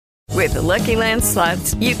With the Lucky Land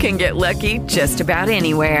Slots, you can get lucky just about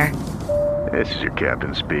anywhere. This is your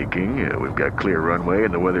captain speaking. We've got clear runway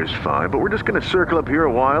and the weather's fine, but we're just going to circle up here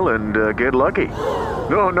a while and get lucky.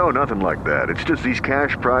 No, nothing like that. It's just these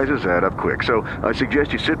cash prizes add up quick. So I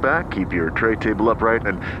suggest you sit back, keep your tray table upright,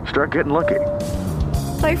 and start getting lucky.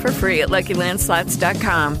 Play for free at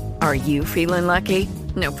LuckyLandSlots.com. Are you feeling lucky?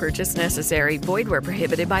 No purchase necessary. Void where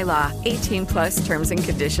prohibited by law. 18 plus terms and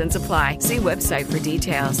conditions apply. See website for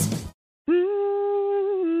details.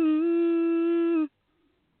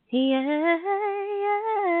 Yeah.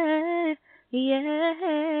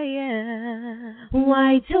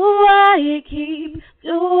 Why do I keep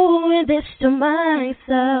doing this to myself?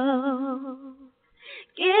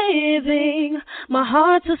 Giving my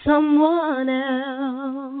heart to someone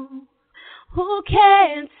else who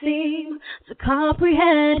can't seem to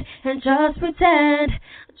comprehend and just pretend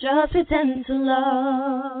to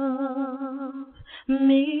love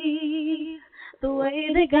me the way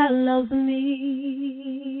that God loves me.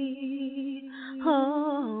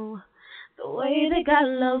 Oh, the way that God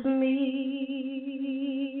loves me.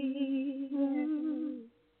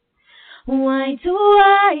 Why do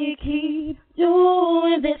I keep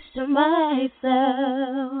doing this to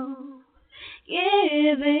myself?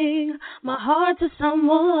 Giving my heart to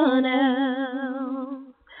someone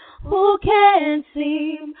else who can't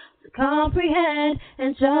seem to comprehend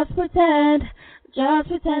and just pretend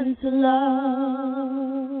to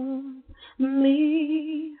love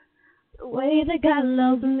me the way that God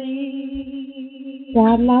loves me.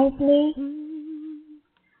 God loves me,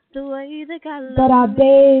 the way that God loves me. but I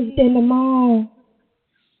bathed in the mire,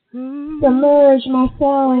 submerged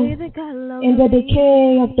myself in the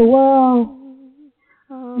decay of the world,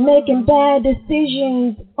 making bad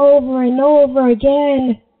decisions over and over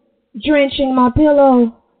again, drenching my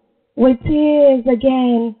pillow with tears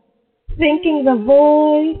again, thinking the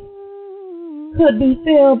void could be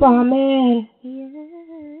filled by a man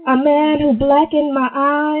who blackened my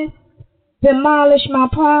eyes, demolished my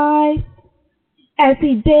pride, as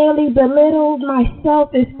he daily belittled my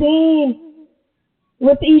self-esteem.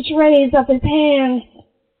 With each raise of his hands,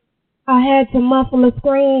 I had to muffle a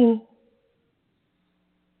scream.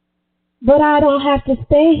 But I don't have to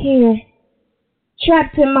stay here,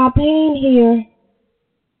 trapped in my pain here.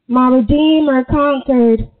 My Redeemer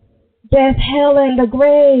conquered death, hell, and the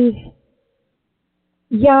grave.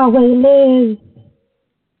 Yahweh lives,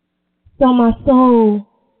 so my soul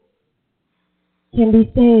can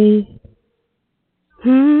be saved.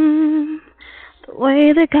 The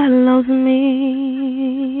way that God loves me,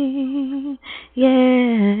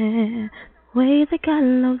 yeah. The way that God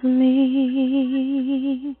loves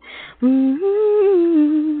me,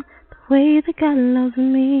 the way that God loves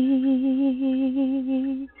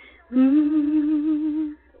me.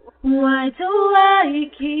 Why do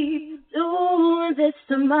I keep doing this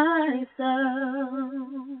to myself?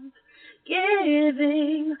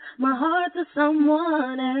 Giving my heart to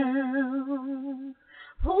someone else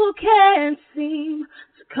who can't seem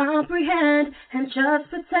to comprehend and just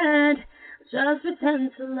pretend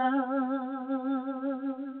to love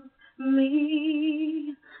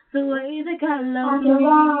me the way that God loves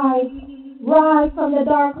me. Rise from the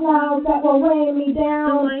dark clouds that will weigh me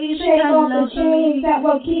down, shake off the chains that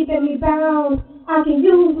were keeping me bound. I can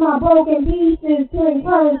use my broken pieces to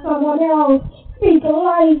encourage someone else, speak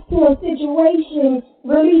life to a situation,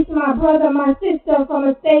 release my brother, my sister from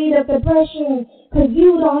a state of depression, 'cause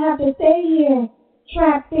you don't have to stay here,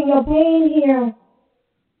 trapped in your pain here.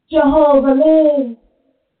 Jehovah lives.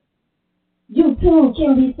 You too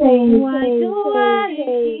can be saved. Why do I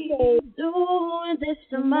keep doing this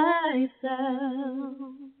to myself?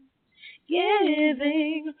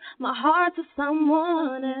 Giving my heart to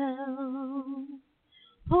someone else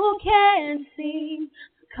who can't seem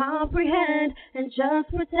to comprehend and just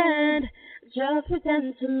pretend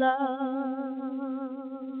to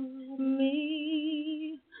love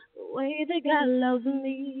me the way that God loves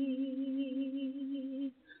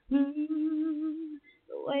me.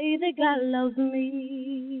 The way that God loves me.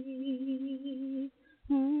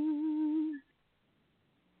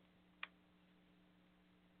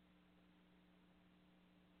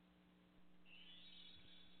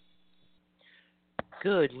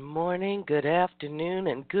 Good morning, good afternoon,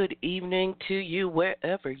 and good evening to you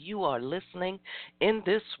wherever you are listening in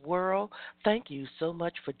this world. Thank you so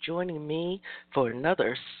much for joining me for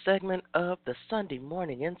another segment of the Sunday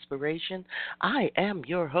Morning Inspiration. I am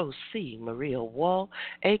your host, C. Maria Wall,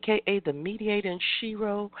 a.k.a. the Mediating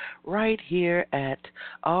Shiro, right here at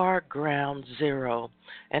our Ground Zero.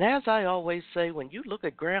 And as I always say, when you look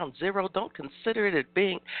at Ground Zero, don't consider it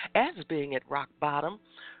being at rock bottom.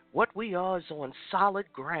 What we are is on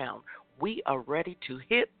solid ground. We are ready to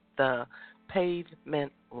hit the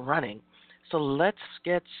pavement running. So let's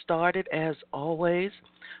get started as always.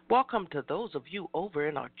 Welcome to those of you over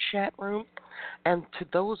in our chat room and to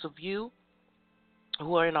those of you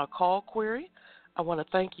who are in our call query. I want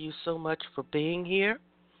to thank you so much for being here.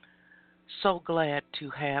 So glad to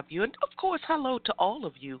have you. And of course, hello to all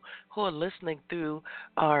of you who are listening through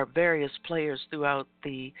our various players throughout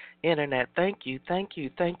the internet. Thank you, thank you,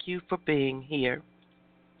 thank you for being here.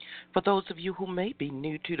 For those of you who may be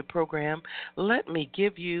new to the program, let me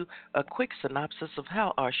give you a quick synopsis of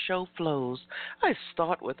how our show flows. I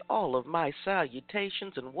start with all of my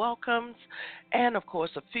salutations and welcomes, and of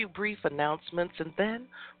course, a few brief announcements, and then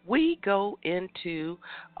we go into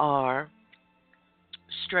our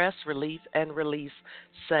stress relief and release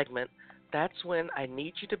segment. That's when I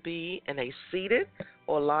need you to be in a seated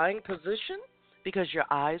or lying position because your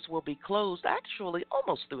eyes will be closed actually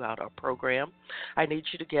almost throughout our program. I need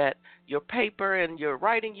you to get your paper and your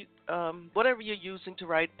writing, whatever you're using to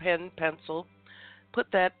write, pen, pencil, put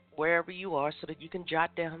that wherever you are so that you can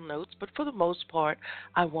jot down notes. But for the most part,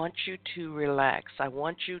 I want you to relax. I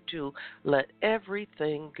want you to let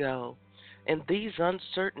everything go. In these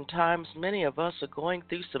uncertain times, many of us are going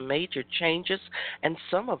through some major changes, and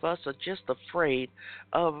some of us are just afraid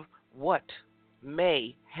of what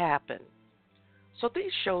may happen. So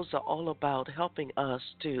these shows are all about helping us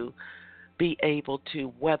to be able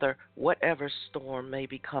to weather whatever storm may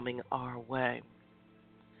be coming our way.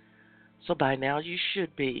 So by now you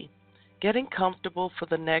should be getting comfortable for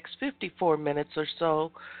the next 54 minutes or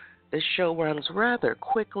so. This show runs rather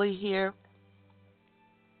quickly here.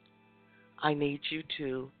 I need you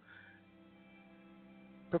to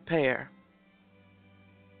prepare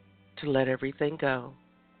to let everything go.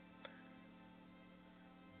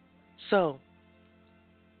 So,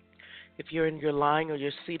 if you're in your lying or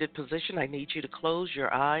your seated position, I need you to close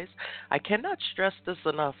your eyes. I cannot stress this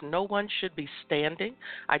enough. No one should be standing.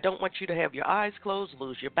 I don't want you to have your eyes closed,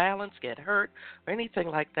 lose your balance, get hurt, or anything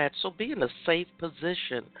like that. So be in a safe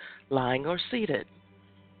position, lying or seated.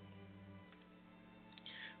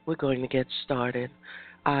 We're going to get started.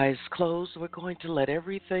 Eyes closed. We're going to let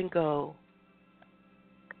everything go.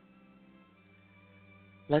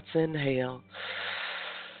 Let's inhale.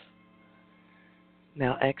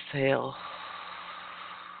 Now exhale.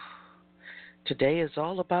 Today is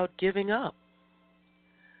all about giving up.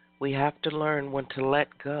 We have to learn when to let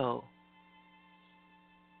go.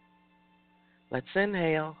 Let's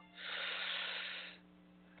inhale.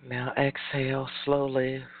 Now exhale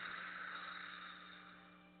slowly.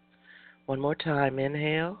 One more time.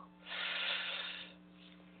 Inhale.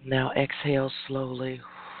 Now exhale slowly.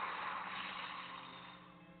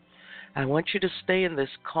 I want you to stay in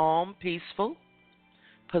this calm, peaceful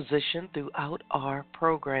position throughout our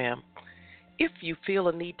program. If you feel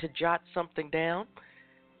a need to jot something down,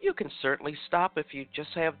 you can certainly stop if you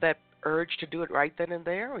just have that urge to do it right then and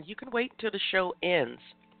there, or you can wait until the show ends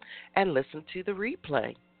and listen to the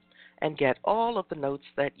replay and get all of the notes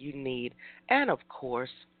that you need. And of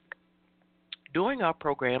course, during our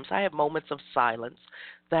programs, I have moments of silence.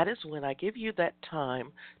 That is when I give you that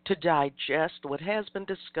time to digest what has been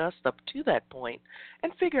discussed up to that point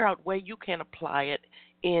and figure out where you can apply it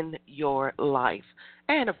in your life.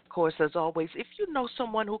 And of course, as always, if you know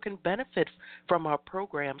someone who can benefit from our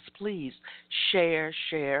programs, please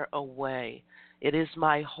share away. It is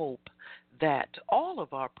my hope that all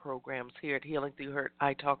of our programs here at Healing Through Hurt,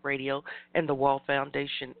 iTalk Radio, and the Wall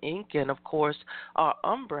Foundation, Inc., and of course, our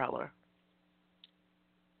umbrella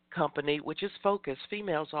company, which is Focus,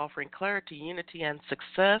 Females Offering Clarity, Unity, and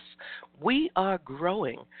Success. We are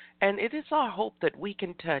growing, and it is our hope that we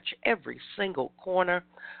can touch every single corner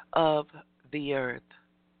of the earth.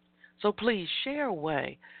 So please share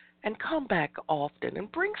away and come back often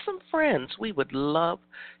and bring some friends. We would love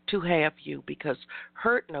to have you because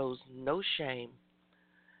hurt knows no shame.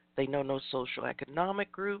 They know no social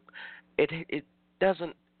economic group. It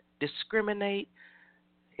doesn't discriminate.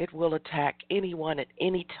 It will attack anyone at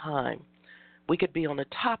any time. We could be on the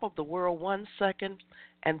top of the world 1 second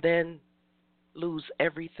and then lose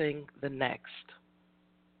everything the next.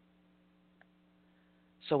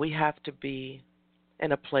 So we have to be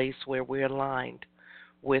in a place where we're aligned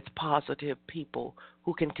with positive people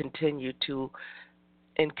who can continue to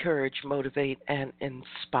encourage, motivate, and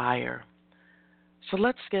inspire. So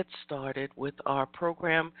let's get started with our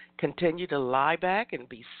program. Continue to lie back and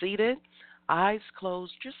be seated. Eyes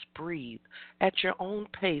closed, just breathe at your own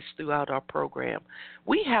pace throughout our program.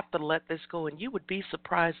 We have to let this go, and you would be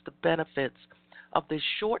surprised the benefits of this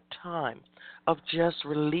short time of just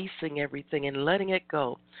releasing everything and letting it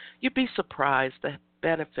go. You'd be surprised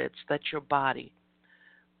benefits that your body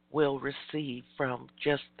will receive from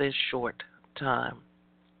just this short time.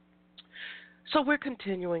 So we're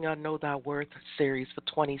continuing our Know Thy Worth series for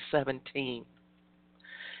 2017.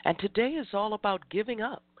 And today is all about giving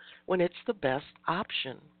up when it's the best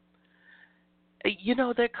option. You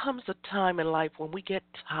know, there comes a time in life when we get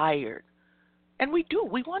tired, and we do.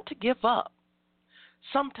 We want to give up.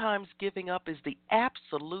 Sometimes giving up is the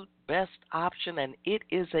absolute best option, and it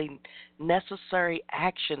is a necessary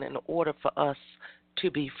action in order for us to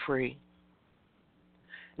be free.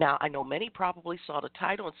 Now, I know many probably saw the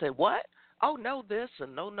title and said, what? Oh, no this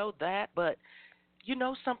and no that. But you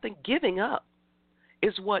know something? Giving up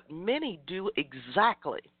is what many do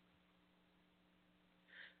exactly.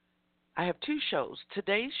 I have two shows,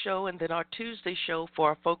 today's show and then our Tuesday show for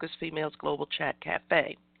our Focus Females Global Chat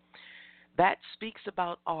Cafe. That speaks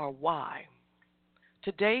about our why.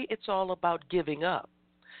 Today it's all about giving up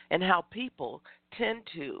and how people tend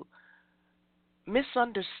to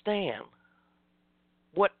misunderstand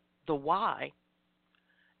what the why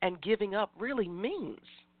and giving up really means.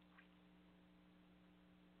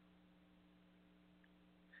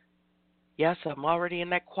 Yes, I'm already in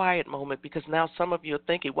that quiet moment because now some of you are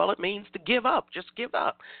thinking, well, it means to give up, just give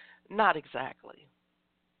up. Not exactly.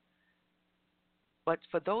 But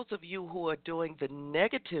for those of you who are doing the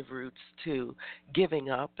negative routes to giving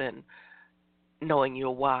up and knowing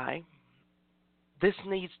your why, this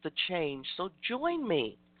needs to change. So join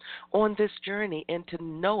me on this journey into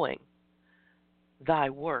knowing thy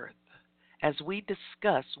worth as we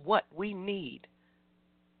discuss what we need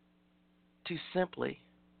to simply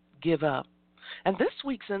give up. And this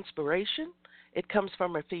week's inspiration, it comes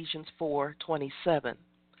from Ephesians 4:27.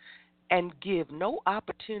 And give no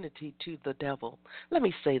opportunity to the devil. Let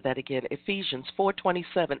me say that again, Ephesians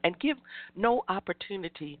 4:27, and give no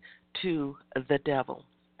opportunity to the devil.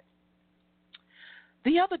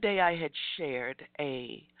 The other day I had shared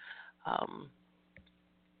a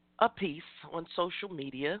piece on social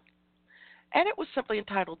media, and it was simply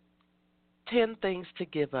entitled 10 Things to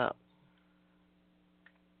Give Up.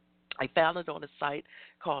 I found it on a site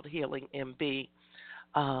called Healing MB.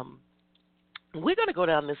 We're going to go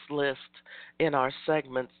down this list in our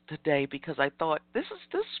segments today because I thought this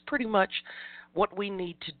is pretty much what we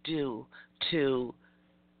need to do to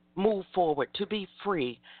move forward, to be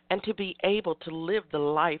free, and to be able to live the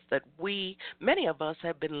life that many of us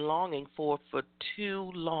have been longing for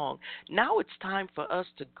too long. Now it's time for us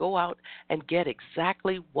to go out and get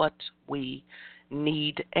exactly what we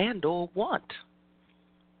need and or want.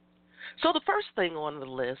 So the first thing on the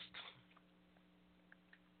list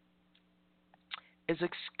is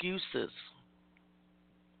excuses.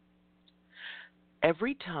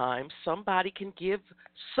 Every time somebody can give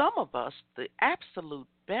some of us the absolute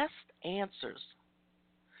best answers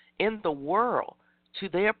in the world to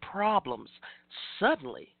their problems,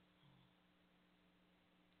 suddenly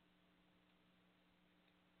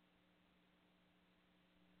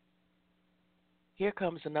here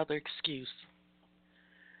comes another excuse.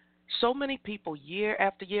 So many people, year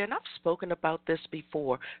after year, and I've spoken about this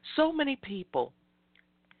before, so many people,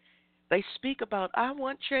 they speak about, I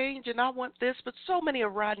want change and I want this, but so many are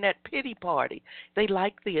riding that pity party. They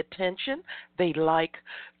like the attention. They like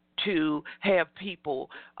to have people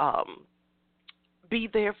be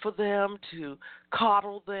there for them, to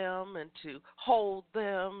coddle them and to hold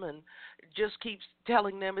them and just keeps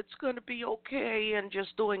telling them it's going to be okay and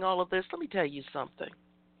just doing all of this. Let me tell you something.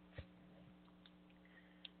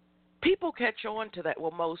 People catch on to that. Well,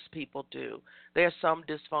 most people do. There are some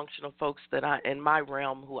dysfunctional folks that in my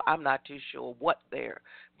realm who I'm not too sure what their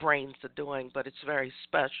brains are doing, but it's very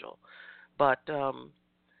special. But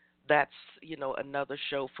that's, another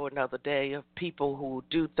show for another day of people who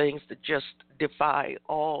do things that just defy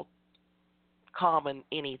all common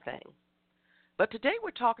anything. But today we're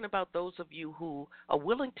talking about those of you who are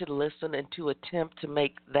willing to listen and to attempt to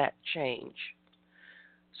make that change.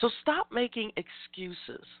 So stop making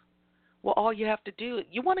excuses. Well, all you have to do,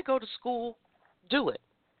 you want to go to school, do it.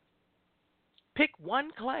 Pick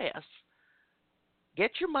one class.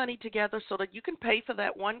 Get your money together so that you can pay for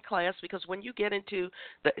that one class, because when you get into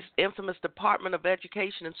the infamous Department of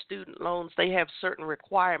Education and student loans, they have certain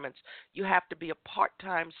requirements. You have to be a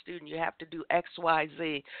part-time student. You have to do X, Y,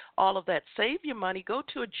 Z, all of that. Save your money. Go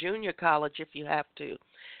to a junior college if you have to.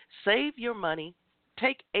 Save your money.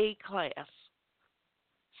 Take a class.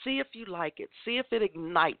 See if you like it. See if it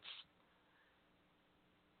ignites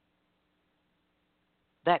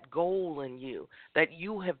that goal in you that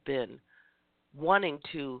you have been wanting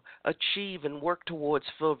to achieve and work towards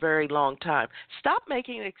for a very long time. Stop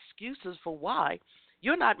making excuses for why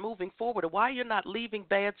you're not moving forward or why you're not leaving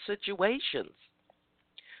bad situations.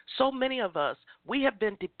 So many of us, we have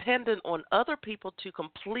been dependent on other people to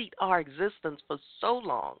complete our existence for so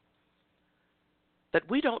long that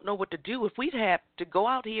we don't know what to do if we'd have to go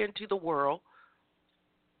out here into the world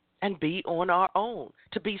and be on our own,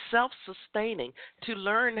 to be self-sustaining, to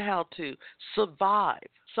learn how to survive.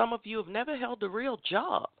 Some of you have never held a real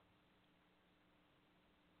job.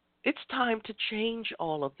 It's time to change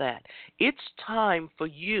all of that. It's time for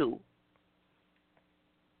you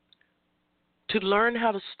to learn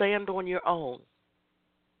how to stand on your own.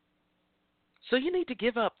 So you need to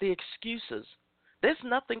give up the excuses. There's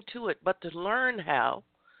nothing to it but to learn how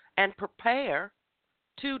and prepare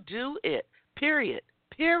to do it, period.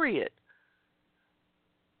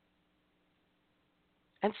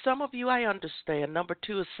 And some of you, I understand. Number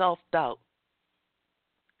 2 is self-doubt.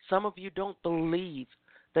 Some of you don't believe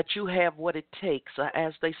that you have what it takes,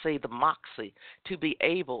 as they say, the moxie, to be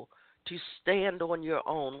able to stand on your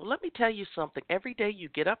own. Well, let me tell you something. Every day you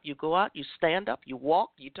get up, you go out, you stand up, you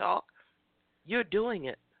walk, you talk, you're doing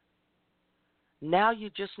it. Now you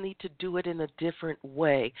just need to do it in a different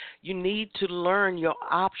way. You need to learn your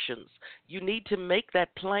options. You need to make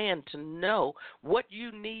that plan to know what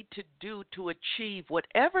you need to do to achieve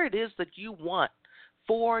whatever it is that you want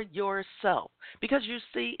for yourself. Because you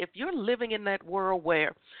see, if you're living in that world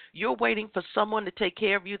where you're waiting for someone to take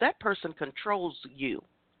care of you, that person controls you.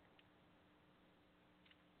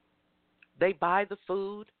 They buy the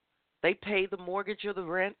food, they pay the mortgage or the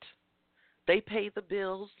rent, they pay the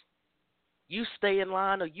bills. You stay in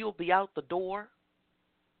line or you'll be out the door.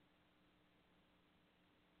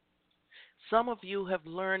 Some of you have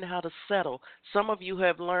learned how to settle. Some of you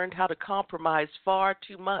have learned how to compromise far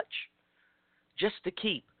too much just to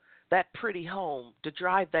keep that pretty home, to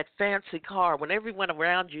drive that fancy car when everyone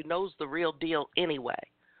around you knows the real deal anyway.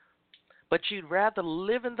 But you'd rather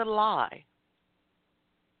live in the lie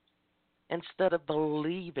instead of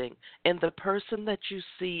believing in the person that you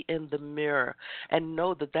see in the mirror and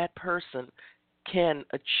know that that person can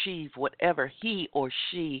achieve whatever he or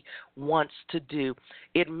she wants to do.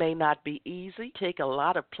 It may not be easy, take a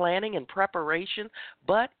lot of planning and preparation,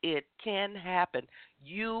 but it can happen.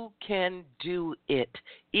 You can do it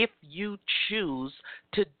if you choose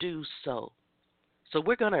to do so. So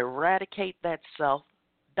we're going to eradicate that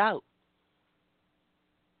self-doubt.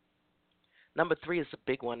 Number 3 is a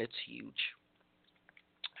big one. It's huge.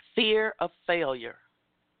 Fear of failure.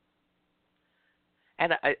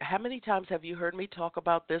 And how many times have you heard me talk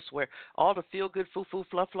about this where all the feel-good, foo-foo,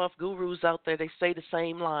 fluff gurus out there, they say the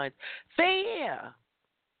same lines. Fear.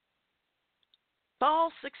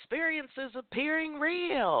 False experiences appearing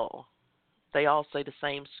real. They all say the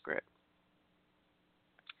same script.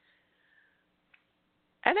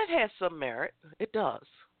 And it has some merit. It does.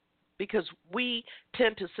 Because we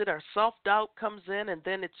tend to sit, our self-doubt comes in, and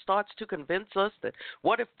then it starts to convince us that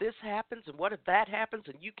what if this happens, and what if that happens,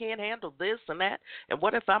 and you can't handle this and that, and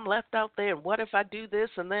what if I'm left out there, and what if I do this,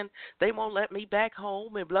 and then they won't let me back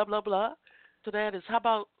home, and blah, blah, blah. So that is, how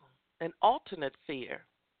about an alternate fear,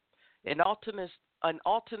 an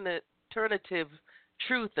alternative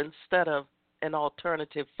truth instead of an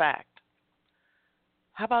alternative fact?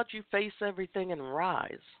 How about you face everything and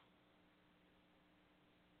rise?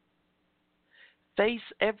 Face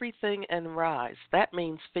everything and rise. That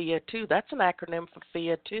means fear too. That's an acronym for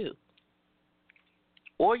fear too.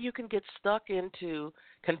 Or you can get stuck into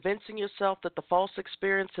convincing yourself that the false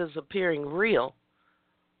experiences appearing real,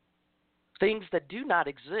 things that do not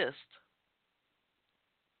exist,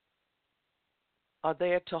 are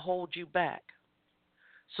there to hold you back.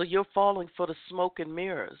 So you're falling for the smoke and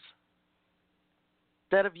mirrors.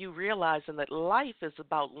 Instead of you realizing that life is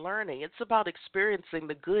about learning, it's about experiencing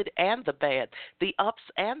the good and the bad, the ups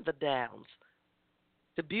and the downs,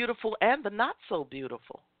 the beautiful and the not so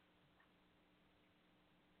beautiful.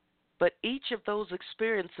 But each of those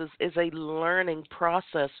experiences is a learning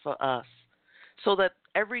process for us, so that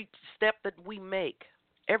every step that we make,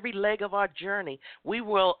 every leg of our journey, we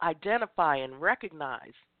will identify and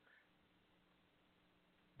recognize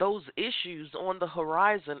those issues on the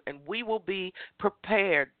horizon, and we will be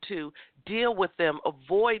prepared to deal with them,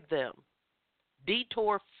 avoid them,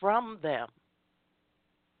 detour from them.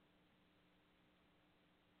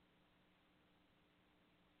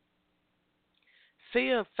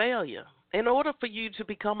 Fear of failure. In order for you to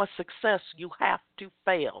become a success, you have to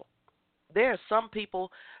fail. There are some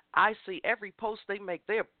people, I see every post they make,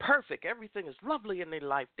 they're perfect. Everything is lovely in their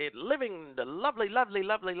life. They're living the lovely, lovely,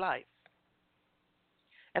 lovely life.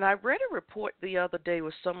 And I read a report the other day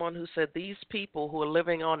with someone who said these people who are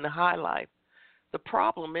living on the high life, the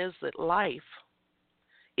problem is that life,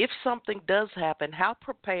 if something does happen, how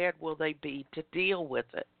prepared will they be to deal with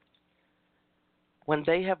it? when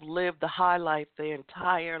they have lived the high life their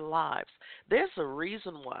entire lives. There's a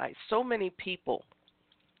reason why so many people,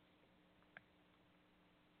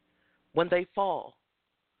 when they fall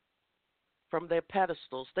from their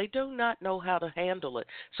pedestals, they do not know how to handle it.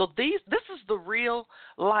 So this is the real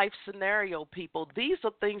life scenario, people. These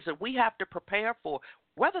are things that we have to prepare for.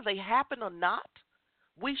 Whether they happen or not,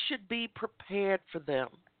 we should be prepared for them.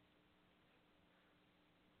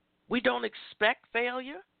 We don't expect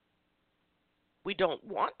failure. We don't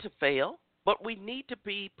want to fail, but we need to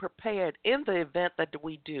be prepared in the event that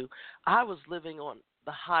we do. I was living on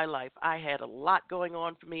the high life. I had a lot going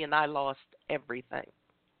on for me, and I lost everything.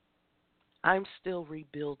 I'm still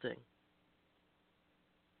rebuilding.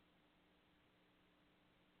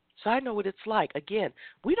 So I know what it's like. Again,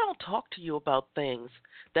 we don't talk to you about things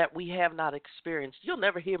that we have not experienced. You'll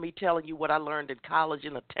never hear me telling you what I learned in college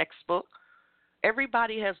in a textbook.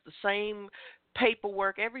 Everybody has the same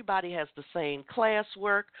paperwork. Everybody has the same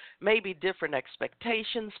classwork, maybe different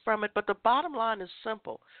expectations from it. But the bottom line is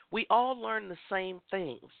simple. We all learn the same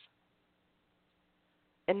things.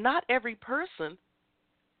 And not every person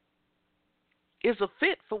is a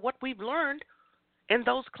fit for what we've learned in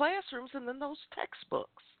those classrooms and in those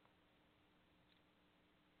textbooks.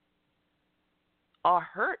 Our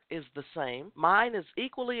hurt is the same. Mine is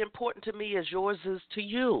equally important to me as yours is to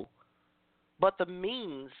you. But the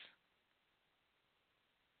means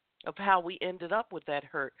of how we ended up with that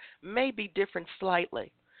hurt may be different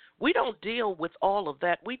slightly. We don't deal with all of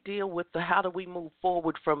that. We deal with the how do we move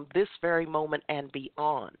forward from this very moment and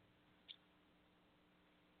beyond.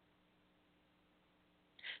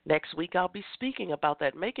 Next week, I'll be speaking about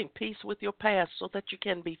that, making peace with your past so that you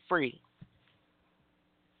can be free.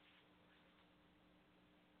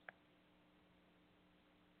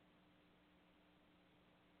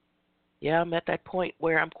 Yeah, I'm at that point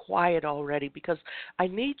where I'm quiet already because I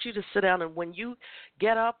need you to sit down, and when you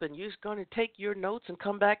get up and you're going to take your notes and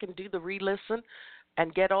come back and do the re-listen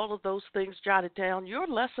and get all of those things jotted down, your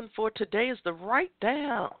lesson for today is to write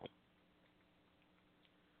down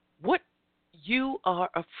what you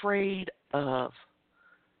are afraid of.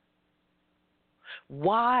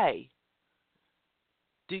 Why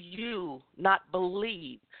do you not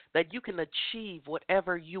believe that you can achieve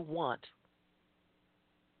whatever you want?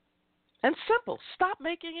 And simple, stop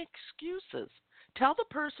making excuses. Tell the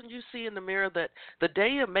person you see in the mirror that the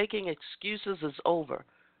day of making excuses is over.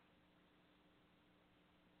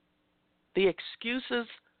 The excuses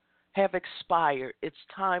have expired. It's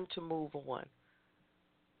time to move on.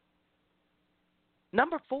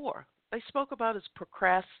 Number 4, they spoke about is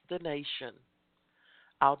procrastination.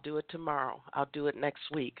 I'll do it tomorrow. I'll do it next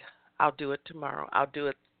week. I'll do it tomorrow. I'll do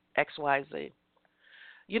it XYZ.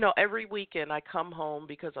 You know, every weekend I come home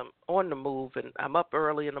because I'm on the move and I'm up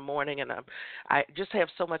early in the morning and I just have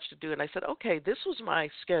so much to do. And I said, okay, this was my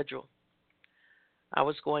schedule. I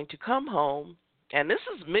was going to come home, and this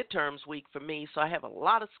is midterms week for me, so I have a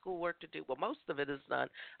lot of schoolwork to do. Well, most of it is done.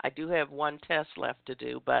 I do have one test left to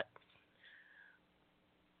do, but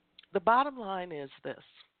the bottom line is this.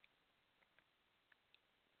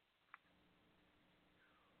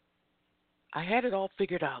 I had it all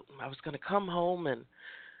figured out. I was going to come home and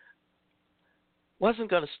wasn't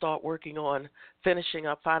going to start working on finishing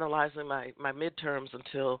up, finalizing my midterms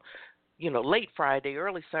until, late Friday,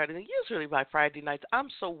 early Saturday. And usually by Friday nights, I'm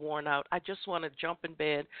so worn out. I just want to jump in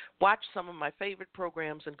bed, watch some of my favorite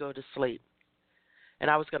programs, and go to sleep.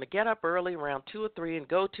 And I was going to get up early around 2 or 3 and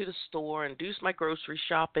go to the store and do my grocery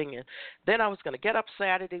shopping. And then I was going to get up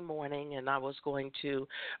Saturday morning and I was going to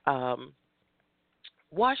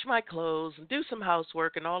wash my clothes and do some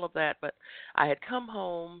housework and all of that. But I had come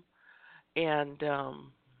home and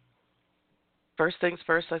first things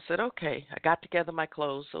first, I said, okay, I got together my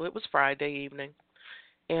clothes. So it was Friday evening.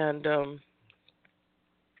 And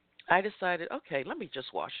I decided, okay, let me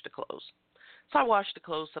just wash the clothes. So I washed the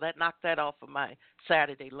clothes, so that knocked that off of my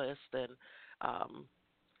Saturday list. And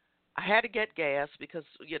I had to get gas because,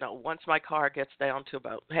 once my car gets down to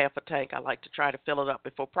about half a tank, I like to try to fill it up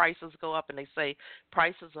before prices go up. And they say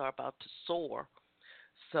prices are about to soar.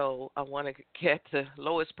 So I want to get the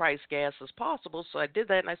lowest price gas as possible. So I did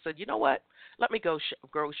that, and I said, you know what? Let me go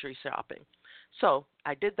grocery shopping. So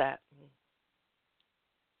I did that.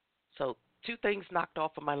 So 2 things knocked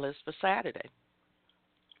off of my list for Saturday.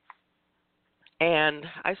 And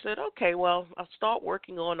I said, okay, well, I'll start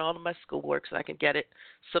working on all of my schoolwork so I can get it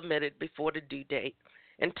submitted before the due date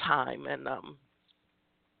in time. And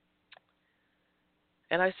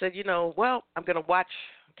I said, I'm going to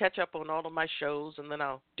catch up on all of my shows, and then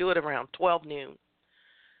I'll do it around 12 noon.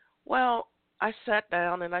 Well, I sat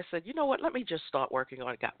down and I said, you know what, let me just start working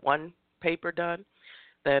on it. Got one paper done,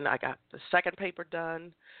 Then I got the second paper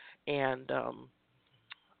done, and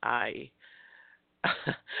I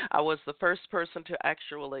I was the first person to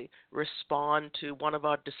actually respond to one of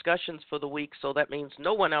our discussions for the week, so that means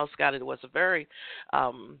no one else got it. It was a very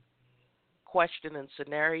question and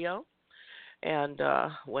scenario. And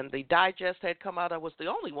when the digest had come out, I was the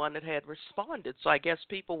only one that had responded. So I guess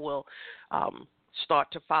people will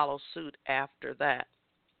start to follow suit after that.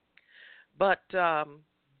 But,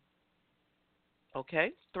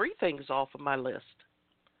 okay, 3 things off of my list.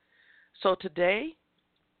 So today,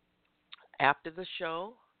 after the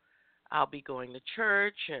show, I'll be going to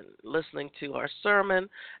church and listening to our sermon,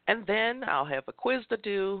 and then I'll have a quiz to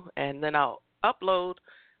do, and then I'll upload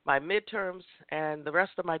my midterms, and the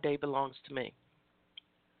rest of my day belongs to me.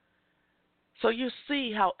 So you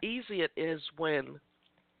see how easy it is when,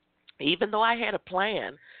 even though I had a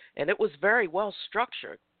plan, and it was very well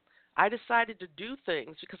structured, I decided to do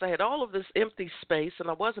things because I had all of this empty space, and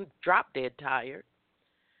I wasn't drop dead tired.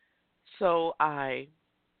 So I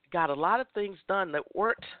got a lot of things done that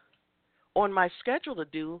weren't on my schedule to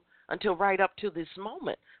do until right up to this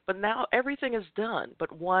moment. But now everything is done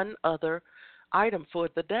but one other item for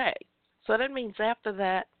the day. So that means after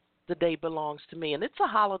that, the day belongs to me. And it's a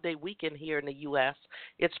holiday weekend here in the U.S.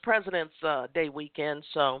 It's President's Day weekend,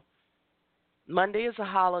 so Monday is a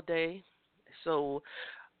holiday. So,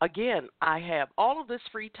 again, I have all of this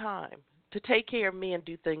free time to take care of me and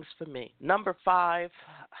do things for me. Number 5,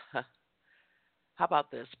 how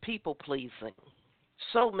about this? People pleasing.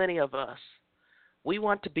 So many of us, we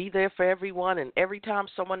want to be there for everyone, and every time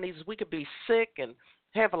someone needs, we could be sick and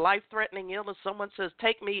have a life-threatening illness. Someone says,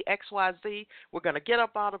 take me XYZ. We're going to get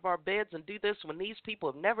up out of our beds and do this when these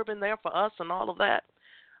people have never been there for us and all of that.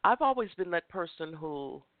 I've always been that person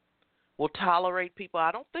who will tolerate people.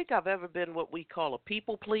 I don't think I've ever been what we call a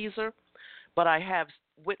people pleaser, but I have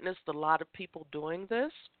witnessed a lot of people doing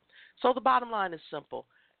this. So the bottom line is simple.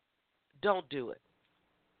 Don't do it.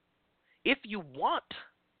 If you want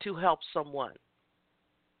to help someone,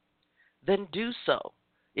 then do so.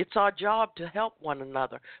 It's our job to help one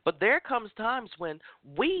another. But there comes times when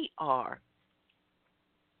we are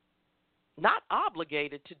not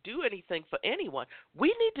obligated to do anything for anyone. We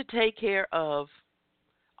need to take care of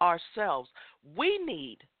ourselves. We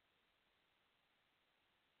need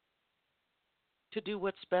to do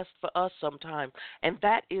what's best for us sometimes, and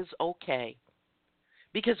that is okay,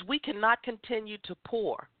 because we cannot continue to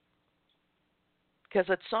pour, because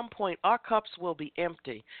at some point our cups will be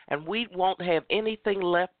empty and we won't have anything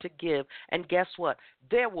left to give. And guess what?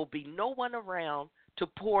 There will be no one around to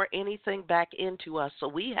pour anything back into us. So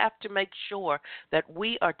we have to make sure that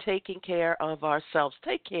we are taking care of ourselves.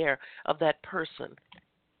 Take care of that person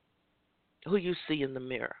who you see in the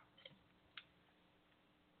mirror.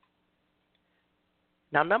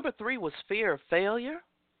 Now, number 3 was fear of failure.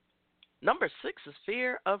 Number 6 is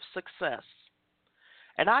fear of success.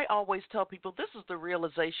 And I always tell people this is the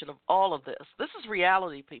realization of all of this. This is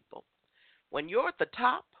reality, people. When you're at the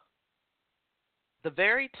top, the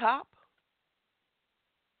very top,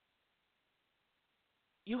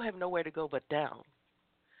 you have nowhere to go but down.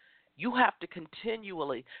 You have to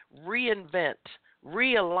continually reinvent,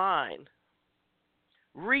 realign,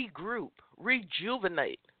 regroup,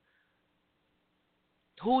 rejuvenate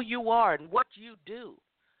who you are and what you do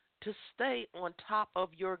to stay on top of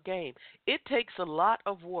your game. It takes a lot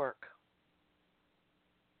of work,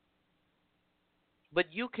 but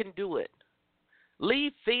you can do it.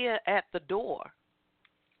 Leave fear at the door.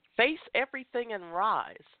 Face everything and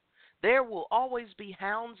rise. There will always be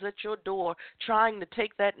hounds at your door trying to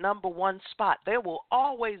take that number 1 spot. There will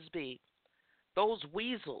always be those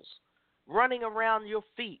weasels running around your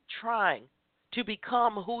feet trying to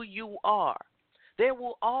become who you are. There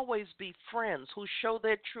will always be friends who show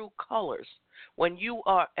their true colors when you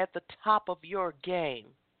are at the top of your game.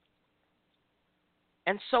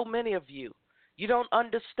 And so many of you, you don't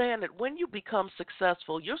understand that when you become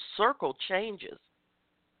successful, your circle changes.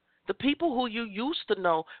 The people who you used to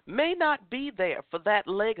know may not be there for that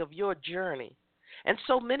leg of your journey. And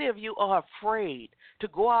so many of you are afraid to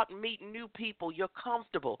go out and meet new people. You're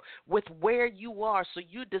comfortable with where you are, so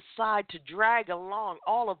you decide to drag along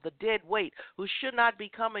all of the dead weight who should not be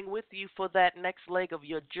coming with you for that next leg of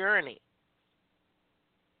your journey.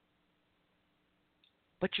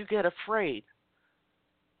 But you get afraid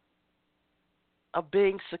of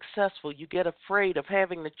being successful. You get afraid of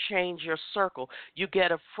having to change your circle. You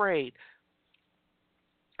get afraid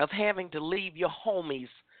of having to leave your homies,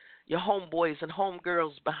 your homeboys and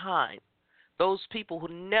homegirls behind. those people who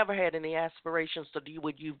never had any aspirations to do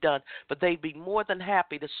what you've done, but they'd be more than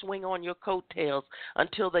happy to swing on your coattails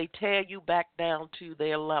until they tear you back down to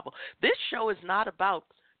their level. This show is not about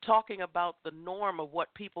talking about the norm of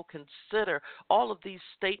what people consider all of these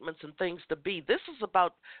statements and things to be. This is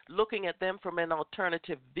about looking at them from an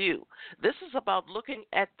alternative view. This is about looking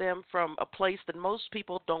at them from a place that most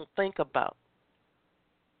people don't think about.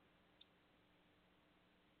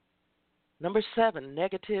 Number 7,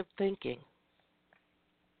 negative thinking.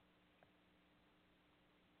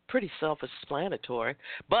 Pretty self-explanatory,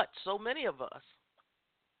 but so many of us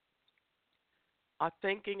are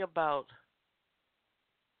thinking about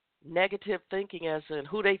negative thinking as in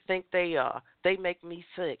who they think they are. They make me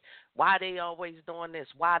sick. Why they always doing this?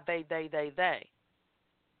 Why they.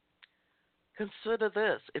 Consider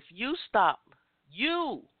this. If you stop,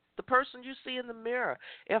 the person you see in the mirror,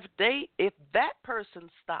 if that person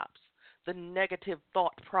stops the negative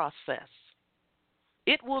thought process,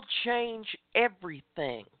 it will change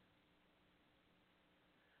everything.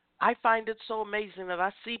 I find it so amazing that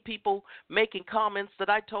I see people making comments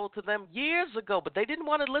that I told to them years ago, but they didn't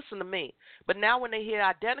want to listen to me. But now when they hear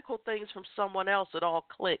identical things from someone else, it all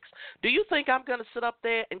clicks. Do you think I'm going to sit up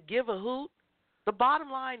there and give a hoot? The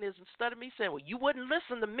bottom line is, instead of me saying, well, you wouldn't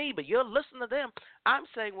listen to me, but you'll listen to them, I'm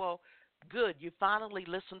saying, well, good, you finally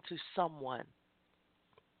listened to someone.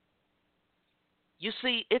 You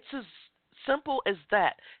see, it's as simple as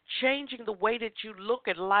that. Changing the way that you look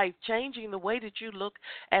at life, changing the way that you look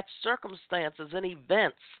at circumstances and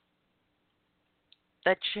events,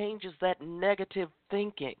 that changes that negative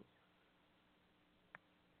thinking.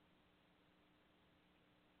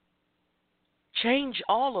 Change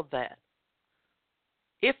all of that.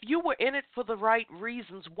 If you were in it for the right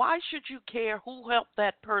reasons, why should you care who helped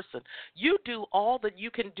that person? You do all that you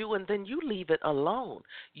can do, and then you leave it alone.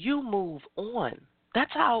 You move on.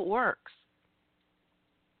 That's how it works.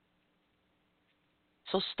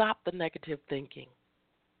 So stop the negative thinking.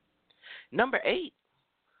 Number 8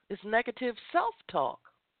 is negative self-talk.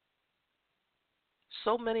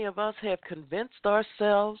 So many of us have convinced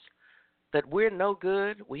ourselves that we're no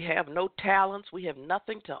good, we have no talents, we have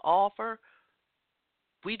nothing to offer.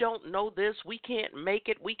 We don't know this, we can't make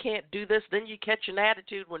it, we can't do this. Then you catch an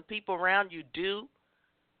attitude when people around you do.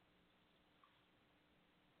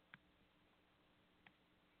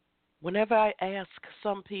 Whenever I ask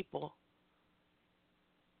some people,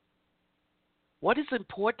 what is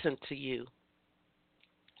important to you?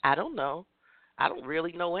 I don't know. I don't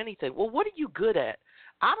really know anything. Well, what are you good at?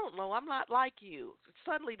 I don't know. I'm not like you.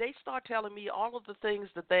 Suddenly they start telling me all of the things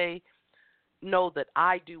that they know that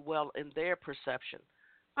I do well in their perception.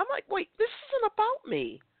 I'm like, wait, this isn't about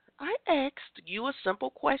me. I asked you a simple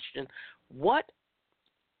question. What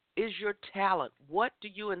is your talent? What do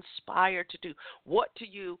you inspire to do? What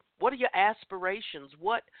are your aspirations?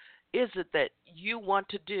 What is it that you want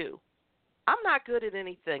to do? I'm not good at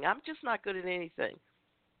anything. I'm just not good at anything.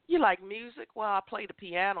 You like music? Well, I play the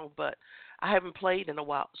piano, but I haven't played in a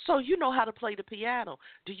while. So you know how to play the piano.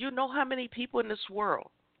 Do you know how many people in this world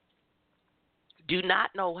do not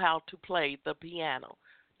know how to play the piano?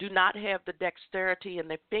 Do not have the dexterity in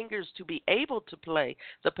their fingers to be able to play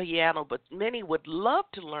the piano, but many would love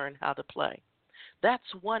to learn how to play. That's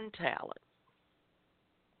one talent.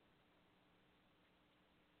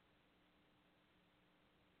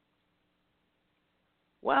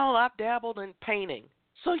 Well, I've dabbled in painting.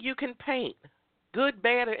 So you can paint, good,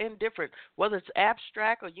 bad, or indifferent, whether it's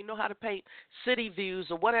abstract or you know how to paint city views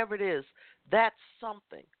or whatever it is. That's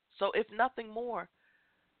something. So if nothing more,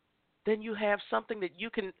 then you have something that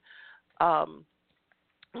you can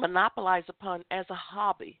monopolize upon as a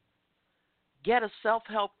hobby. Get a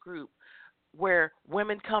self-help group where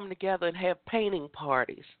women come together and have painting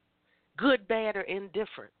parties, good, bad, or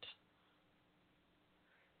indifferent.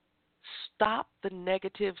 Stop the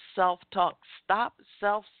negative self-talk. Stop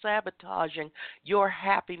self-sabotaging your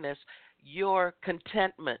happiness, your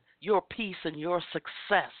contentment, your peace, and your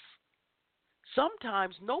success.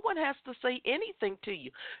 Sometimes no one has to say anything to you.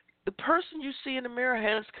 The person you see in the mirror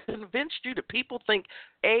has convinced you that people think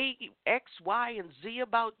A, X, Y, and Z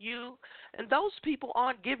about you, and those people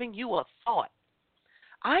aren't giving you a thought.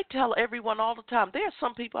 I tell everyone all the time, there are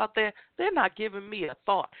some people out there, they're not giving me a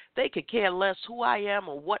thought. They could care less who I am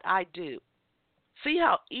or what I do. See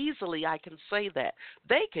how easily I can say that.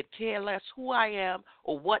 They could care less who I am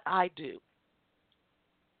or what I do.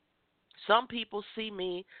 Some people see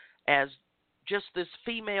me as just this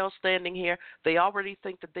female standing here. They already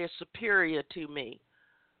think that they're superior to me.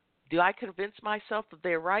 Do I convince myself that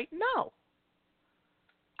they're right? No.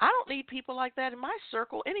 I don't need people like that in my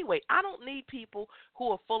circle anyway. I don't need people who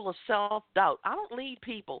are full of self-doubt. I don't need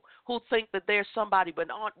people who think that they're somebody but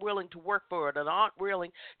aren't willing to work for it and aren't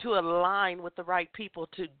willing to align with the right people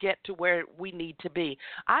to get to where we need to be.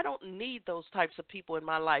 I don't need those types of people in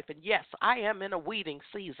my life. And yes, I am in a weeding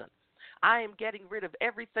season. I am getting rid of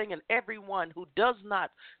everything and everyone who does not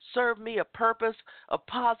serve me a purpose of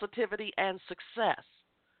positivity and success,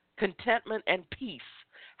 contentment and peace,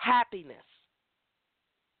 happiness.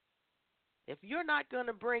 If you're not going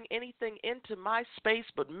to bring anything into my space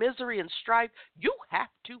but misery and strife, you have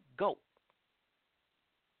to go.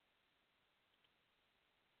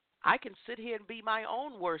 I can sit here and be my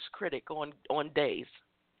own worst critic on days.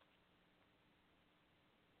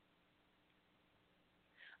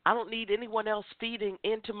 I don't need anyone else feeding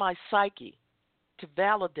into my psyche to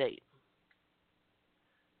validate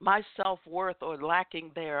my self-worth or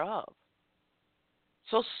lacking thereof.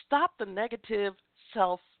 So stop the negative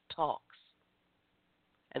self-talks.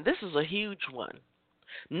 And this is a huge one.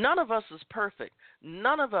 None of us is perfect.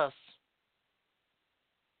 None of us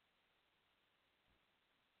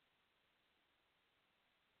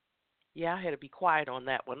Yeah, I had to be quiet on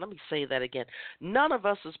that one. Let me say that again. None of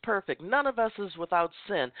us is perfect. None of us is without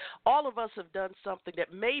sin. All of us have done something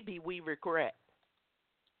that maybe we regret.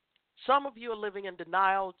 Some of you are living in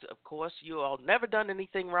denial. Of course, you all never done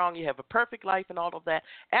anything wrong. You have a perfect life and all of that.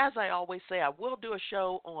 As I always say, I will do a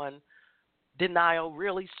show on denial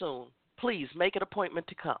really soon. Please make an appointment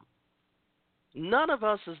to come. None of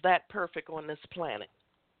us is that perfect on this planet.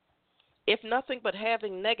 If nothing but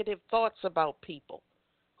having negative thoughts about people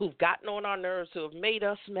who've gotten on our nerves, who have made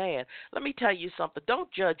us mad. Let me tell you something.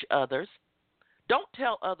 Don't judge others. Don't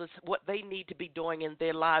tell others what they need to be doing in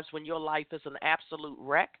their lives when your life is an absolute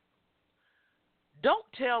wreck. Don't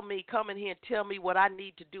tell me, come in here and tell me what I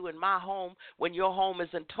need to do in my home when your home is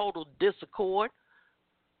in total disaccord.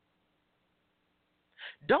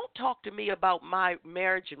 Don't talk to me about my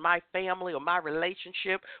marriage and my family or my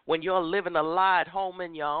relationship when you're living a lie at home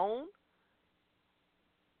in your own.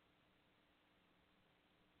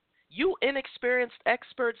 You inexperienced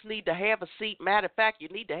experts need to have a seat. Matter of fact, you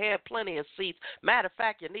need to have plenty of seats. Matter of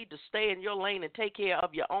fact, you need to stay in your lane and take care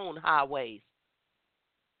of your own highways.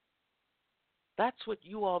 That's what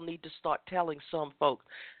you all need to start telling some folks.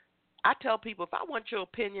 I tell people, if I want your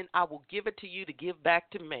opinion, I will give it to you to give back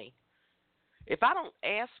to me. If I don't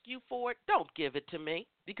ask you for it, don't give it to me,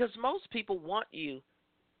 because most people want you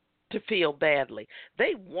to feel badly.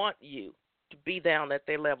 They want you to be down at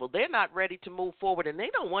their level. They're not ready to move forward, and they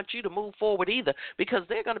don't want you to move forward either, because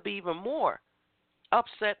they're going to be even more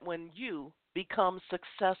upset when you become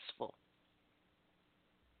successful.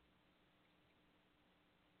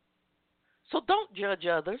 So don't judge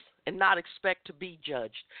others and not expect to be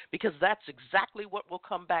judged, because that's exactly what will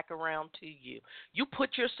come back around to you. You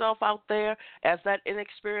put yourself out there as that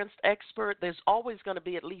inexperienced expert, there's always going to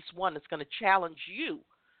be at least one that's going to challenge you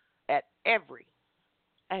at every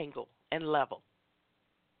angle and level.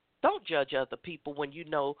 Don't judge other people when you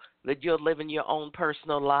know that you're living your own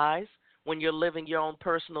personal lies, when you're living your own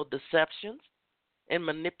personal deceptions and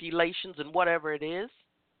manipulations and whatever it is.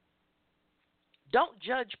 Don't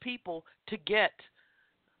judge people to get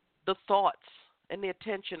the thoughts and the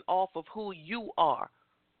attention off of who you are,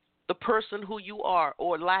 the person who you are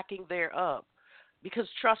or lacking thereof. Because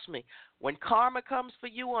trust me, when karma comes for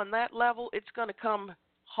you on that level, it's going to come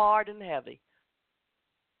hard and heavy.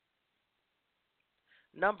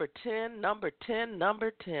 Number 10, number 10,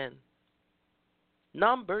 number 10.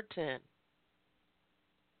 Number 10.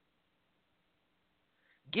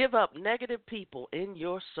 Give up negative people in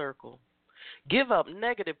your circle. Give up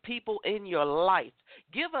negative people in your life.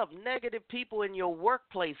 Give up negative people in your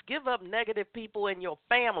workplace. Give up negative people in your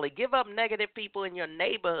family. Give up negative people in your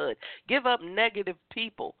neighborhood. Give up negative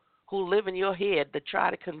people who live in your head that try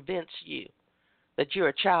to convince you that you're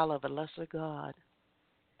a child of a lesser God.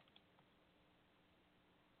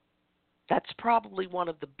 That's probably one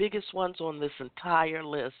of the biggest ones on this entire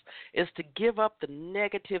list, is to give up the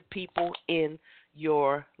negative people in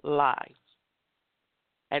your life.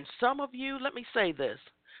 And some of you, let me say this,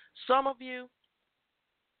 some of you,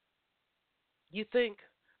 you think,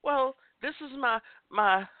 well, this is my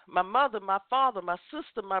mother, my father, my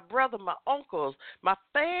sister, my brother, my uncles, my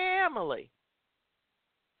family.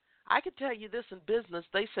 I can tell you this in business,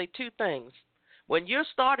 they say two things. When you're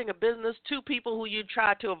starting a business, two people who you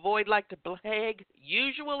try to avoid like the plague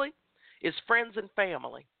usually is friends and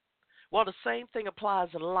family. Well, the same thing applies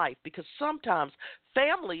in life, because sometimes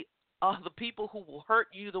family are the people who will hurt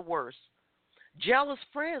you the worst. Jealous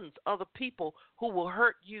friends are the people who will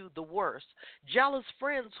hurt you the worst. Jealous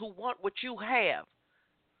friends who want what you have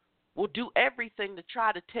will do everything to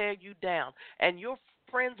try to tear you down. And your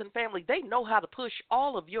friends and family, they know how to push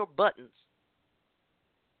all of your buttons.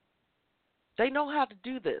 They know how to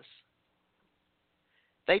do this.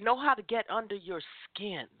 They know how to get under your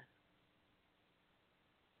skin.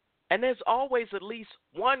 And there's always at least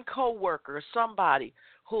one coworker or somebody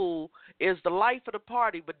who is the life of the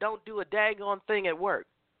party but don't do a daggone thing at work.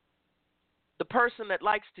 The person that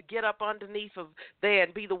likes to get up underneath of there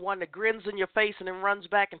and be the one that grins in your face and then runs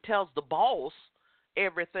back and tells the boss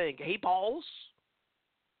everything. Hey, boss,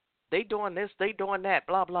 they doing this, they doing that,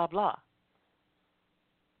 blah, blah, blah.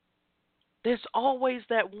 There's always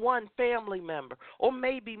that one family member, or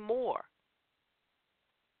maybe more,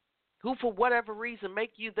 who for whatever reason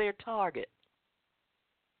make you their target.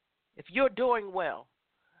 If you're doing well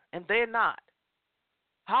and they're not,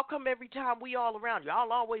 how come every time we all around,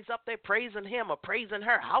 y'all always up there praising him or praising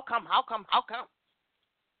her? How come?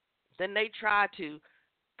 Then they try to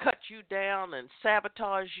cut you down and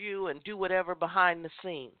sabotage you and do whatever behind the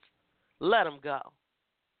scenes. Let them go.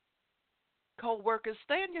 Co-workers,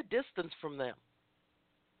 stay in your distance from them.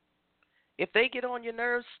 If they get on your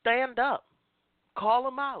nerves, stand up. Call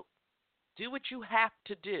them out. Do what you have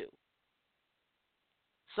to do.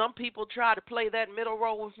 Some people try to play that middle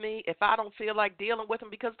role with me if I don't feel like dealing with them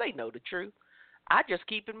because they know the truth. I just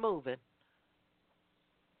keep it moving.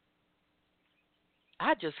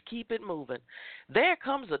 I just keep it moving. There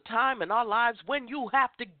comes a time in our lives when you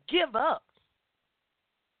have to give up.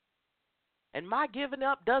 And my giving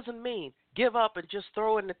up doesn't mean give up and just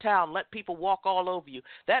throw in the towel and let people walk all over you.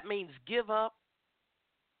 That means give up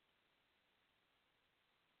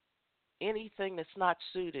anything that's not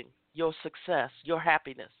suiting your success, your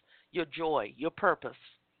happiness, your joy, your purpose.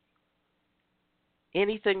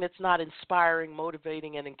 Anything that's not inspiring,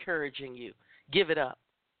 motivating, and encouraging you, give it up.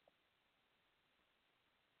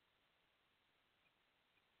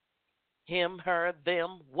 Him, her,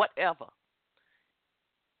 them, whatever.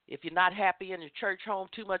 If you're not happy in your church home,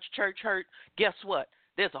 too much church hurt, guess what?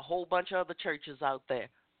 There's a whole bunch of other churches out there.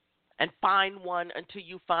 And find one until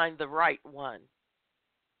you find the right one.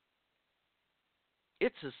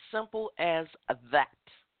 It's as simple as that.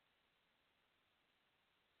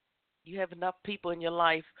 You have enough people in your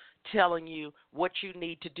life telling you what you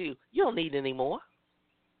need to do. You don't need any more.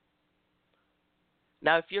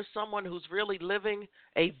 Now, if you're someone who's really living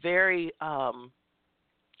a very,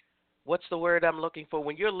 what's the word I'm looking for?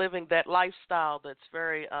 When you're living that lifestyle that's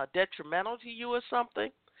very detrimental to you or something,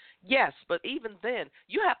 yes, but even then,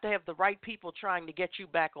 you have to have the right people trying to get you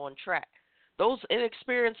back on track. Those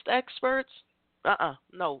inexperienced experts,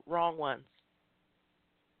 no, wrong ones.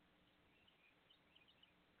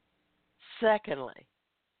 Secondly,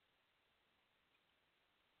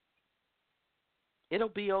 it'll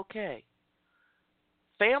be okay.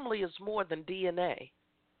 Family is more than DNA.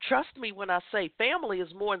 Trust me when I say family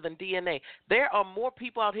is more than DNA. There are more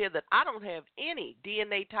people out here that I don't have any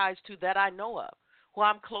DNA ties to that I know of, who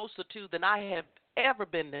I'm closer to than I have ever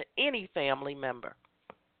been to any family member.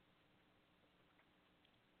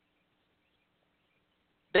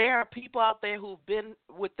 There are people out there who've been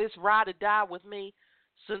with this ride or die with me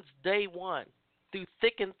since day one, through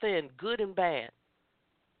thick and thin, good and bad.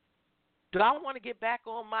 Do I want to get back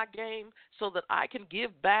on my game so that I can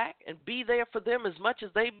give back and be there for them as much as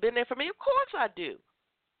they've been there for me? Of course I do.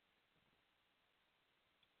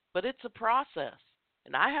 But it's a process,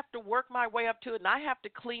 and I have to work my way up to it, and I have to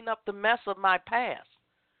clean up the mess of my past.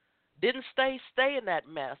 Didn't stay in that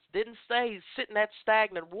mess. Didn't stay sit in that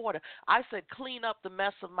stagnant water. I said clean up the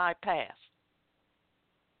mess of my past.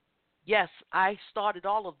 Yes, I started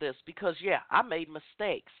all of this because, I made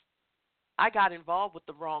mistakes. I got involved with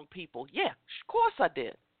the wrong people. Yeah, of course I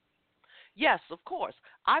did. Yes, of course.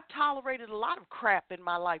 I've tolerated a lot of crap in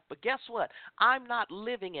my life, but guess what? I'm not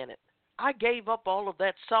living in it. I gave up all of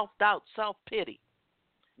that self-doubt, self-pity,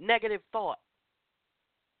 negative thought.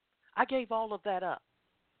 I gave all of that up.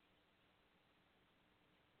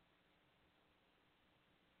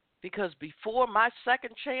 Because before my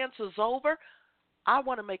second chance is over, I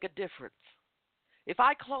want to make a difference. If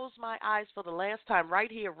I close my eyes for the last time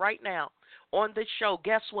right here, right now, on this show,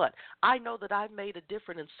 guess what? I know that I've made a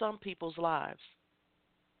difference in some people's lives.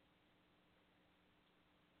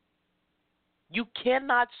 You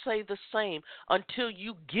cannot say the same until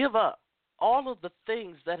you give up all of the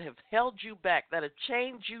things that have held you back, that have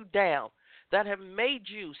chained you down, that have made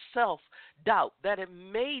you self-doubt, that have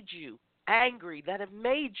made you angry, that have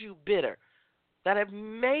made you bitter, that have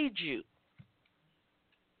made you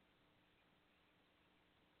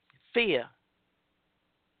fear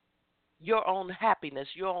your own happiness,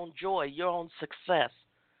 your own joy, your own success.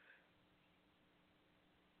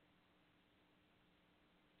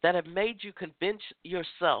 that have made you convince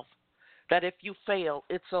yourself that if you fail,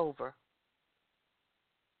 it's over.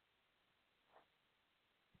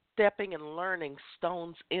 Stepping and learning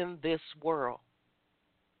stones in this world.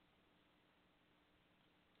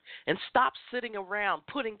 And stop sitting around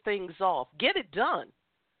putting things off. Get it done.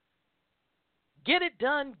 Get it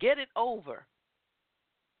done. Get it over.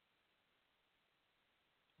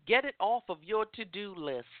 Get it off of your to-do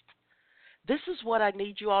list. This is what I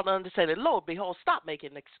need you all to understand. And Lord, behold, stop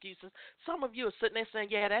making excuses. Some of you are sitting there saying,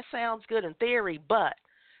 yeah, that sounds good in theory, but.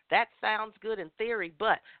 That sounds good in theory,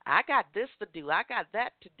 but I got this to do. I got that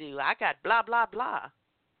to do. I got blah, blah, blah.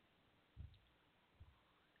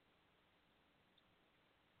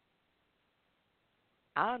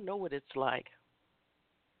 I know what it's like.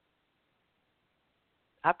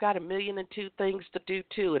 I've got 1,000,002 things to do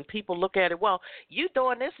too, and people look at it, well, you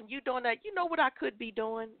doing this and you doing that. You know what I could be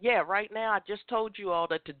doing? Yeah, right now I just told you all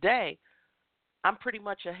that today I'm pretty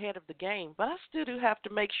much ahead of the game, but I still do have to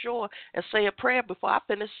make sure and say a prayer before I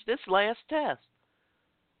finish this last test.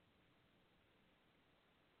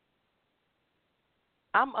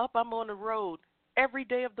 I'm on the road every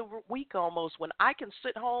day of the week almost. When I can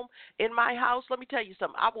sit home in my house, let me tell you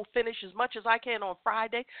something, I will finish as much as I can on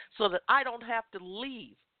Friday so that I don't have to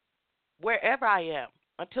leave wherever I am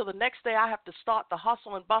until the next day I have to start the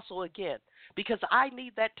hustle and bustle again, because I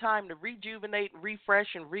need that time to rejuvenate, refresh,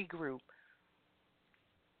 and regroup.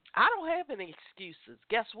 I don't have any excuses.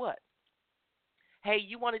 Guess what? Hey,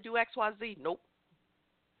 you want to do X, Y, Z? Nope.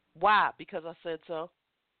 Why? Because I said so.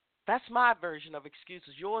 That's my version of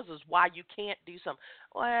excuses. Yours is why you can't do something.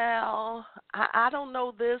 Well, I don't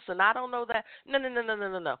know this and I don't know that.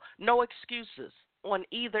 No. No excuses on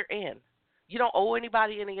either end. You don't owe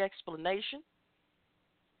anybody any explanation.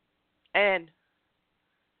 And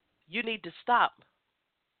you need to stop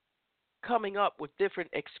coming up with different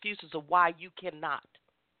excuses of why you cannot.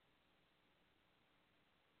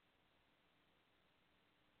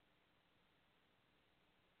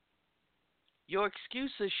 Your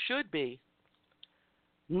excuses should be,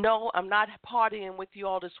 no, I'm not partying with you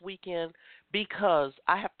all this weekend because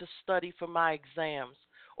I have to study for my exams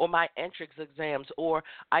or my entrance exams, or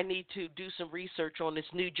I need to do some research on this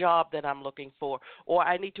new job that I'm looking for, or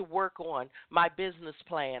I need to work on my business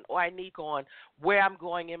plan, or I need on where I'm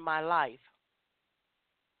going in my life.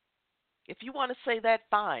 If you want to say that,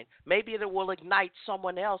 fine. Maybe it will ignite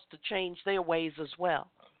someone else to change their ways as well.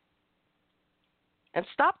 And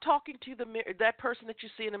stop talking to that person that you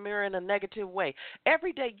see in the mirror in a negative way.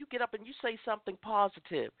 Every day you get up and you say something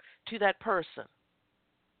positive to that person.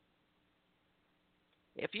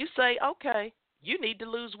 If you say, okay, you need to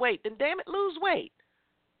lose weight, then damn it, lose weight.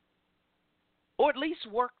 Or at least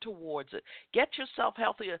work towards it. Get yourself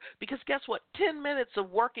healthier. Because guess what? 10 minutes of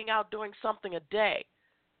working out, doing something a day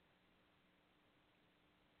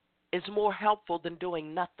is more helpful than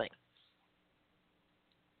doing nothing.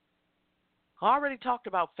 I already talked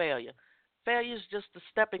about failure. Failure is just the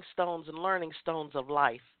stepping stones and learning stones of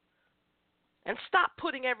life. And stop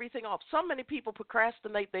putting everything off. So many people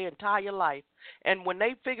procrastinate their entire life, and when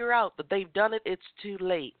they figure out that they've done it, it's too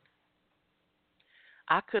late.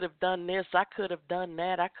 I could have done this, I could have done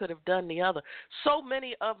that, I could have done the other. So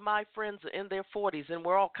many of my friends are in their 40s, and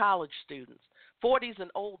we're all college students, 40s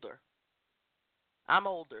and older. I'm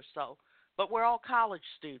older, but we're all college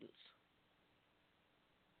students.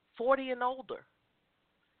 40 and older.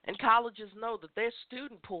 And colleges know that their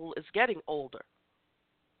student pool is getting older.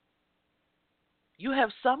 You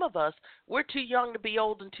have some of us, we're too young to be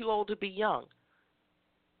old and too old to be young.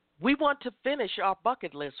 We want to finish our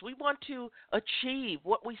bucket list. We want to achieve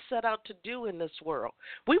what we set out to do in this world.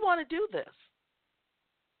 We want to do this.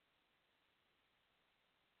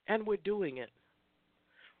 And we're doing it.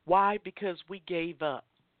 Why? Because we gave up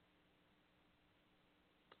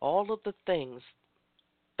all of the things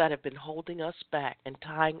that have been holding us back and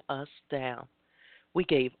tying us down. We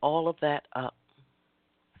gave all of that up.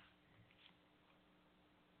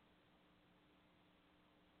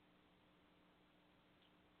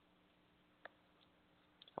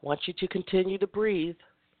 I want you to continue to breathe.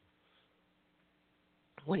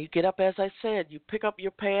 When you get up, as I said, you pick up your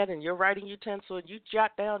pad and your writing utensil and you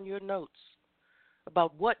jot down your notes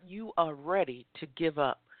about what you are ready to give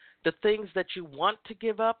up. The things that you want to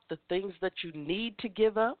give up, the things that you need to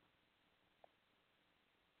give up,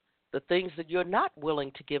 the things that you're not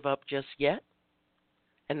willing to give up just yet,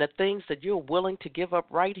 and the things that you're willing to give up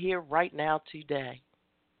right here, right now, today.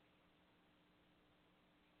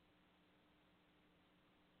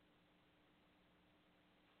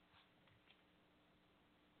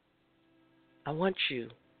 I want you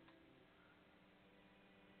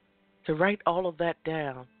to write all of that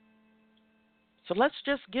down So let's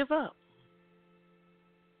just give up.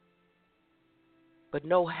 But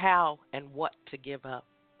know how and what to give up.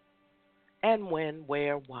 And when,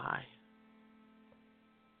 where, why.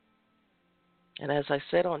 And as I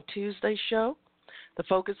said on Tuesday's show, the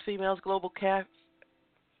Focus Females Global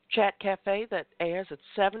Chat Cafe that airs at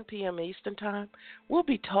 7 p.m. Eastern Time, we'll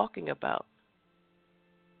be talking about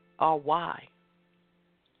our why.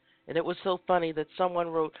 And it was so funny that someone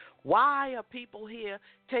wrote, why are people here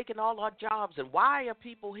taking all our jobs, and why are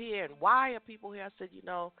people here, and why are people here? I said,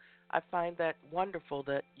 I find that wonderful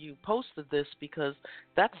that you posted this, because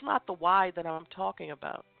that's not the why that I'm talking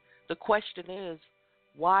about. The question is,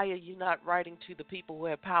 why are you not writing to the people who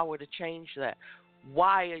have power to change that?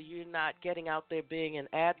 Why are you not getting out there being an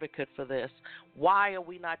advocate for this? Why are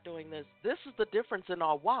we not doing this? This is the difference in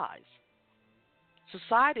our whys.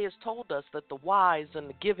 Society has told us that the whys and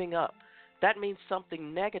the giving up, that means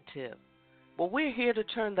something negative. Well, we're here to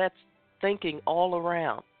turn that thinking all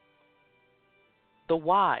around. The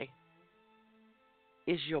why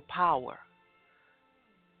is your power.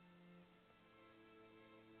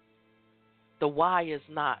 The why is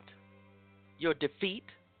not your defeat.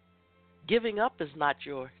 Giving up is not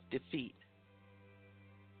your defeat.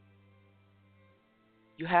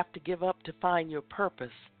 You have to give up to find your purpose.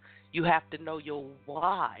 You have to know your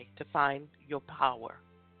why to find your power.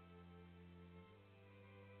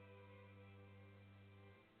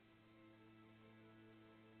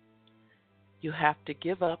 You have to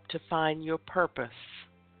give up to find your purpose.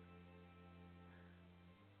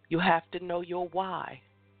 You have to know your why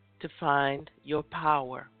to find your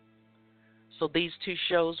power. So these two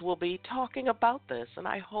shows will be talking about this, and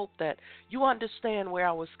I hope that you understand where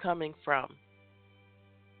I was coming from.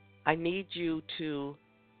 I need you to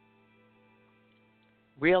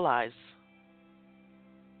realize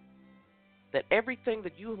that everything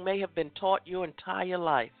that you may have been taught your entire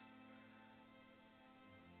life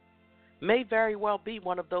may very well be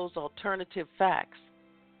one of those alternative facts,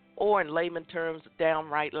 or in layman terms, a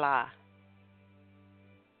downright lie.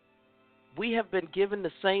 We have been given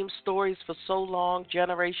the same stories for so long,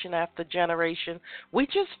 generation after generation. We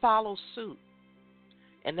just follow suit.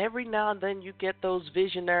 And every now and then you get those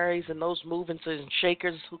visionaries and those movers and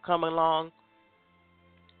shakers who come along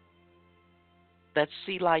that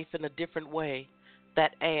see life in a different way,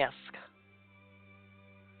 that ask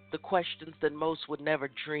the questions that most would never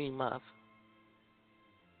dream of.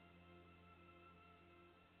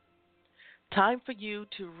 Time for you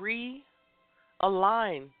to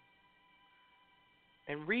realign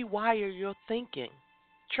and rewire your thinking.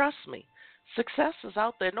 Trust me, success is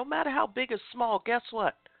out there. No matter how big or small, guess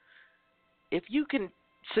what? If you can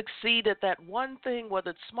succeed at that one thing, whether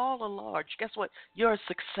it's small or large, guess what? You're a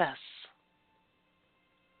success.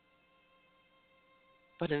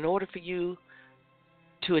 But in order for you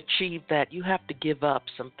to achieve that, you have to give up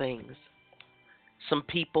some things, some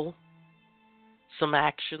people, some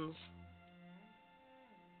actions,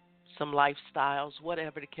 some lifestyles,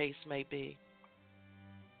 whatever the case may be.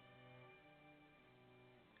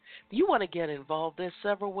 You want to get involved, there's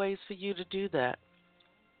several ways for you to do that.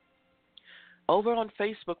 Over on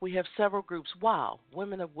Facebook, we have several groups. WOW,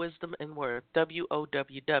 Women of Wisdom and Worth,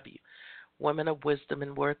 WOWW, Women of Wisdom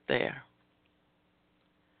and Worth there.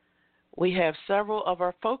 We have several of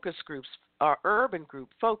our focus groups. Our urban group,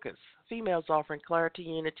 Focus, Females Offering Clarity,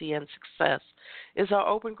 Unity, and Success, is our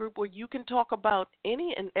open group where you can talk about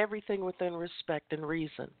any and everything within respect and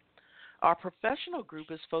reason. Our professional group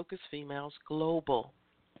is Focus Females Global.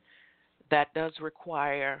 That does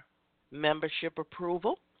require membership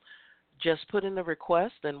approval. Just put in the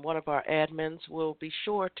request, and one of our admins will be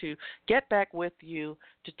sure to get back with you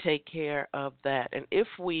to take care of that. And if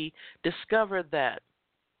we discover that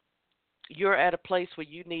you're at a place where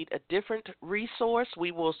you need a different resource,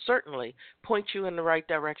 we will certainly point you in the right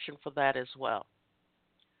direction for that as well.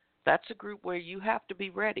 That's a group where you have to be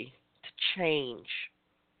ready to change,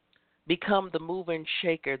 become the mover and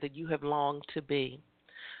shaker that you have longed to be.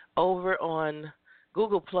 Over on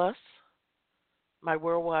Google+, my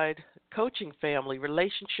worldwide coaching family,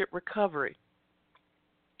 Relationship Recovery,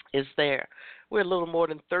 is there. We're a little more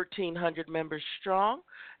than 1,300 members strong,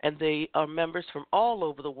 and they are members from all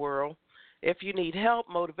over the world. If you need help,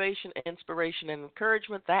 motivation, inspiration, and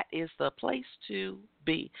encouragement, that is the place to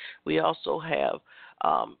be. We also have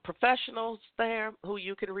professionals there who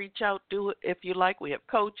you can reach out to if you like. We have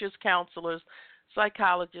coaches, counselors,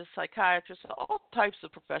 psychologists, psychiatrists, all types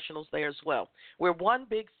of professionals there as well. We're one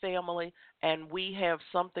big family, and we have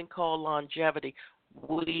something called longevity.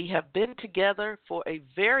 We have been together for a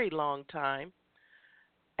very long time,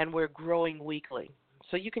 and we're growing weekly.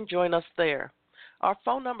 So you can join us there. Our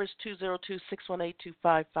phone number is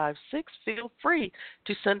 202-618-2556. Feel free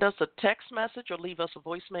to send us a text message or leave us a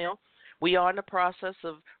voicemail. We are in the process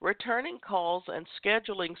of returning calls and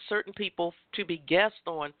scheduling certain people to be guests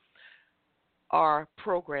on our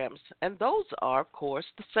programs. And those are, of course,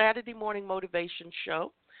 the Saturday Morning Motivation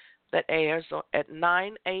Show that airs at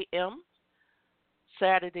 9 a.m.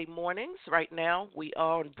 Saturday mornings. Right now, we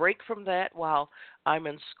are on break from that while I'm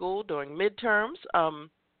in school during midterms.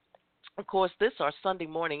 Of course, this is our Sunday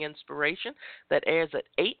morning inspiration that airs at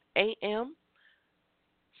 8 a.m.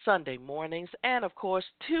 Sunday mornings. And, of course,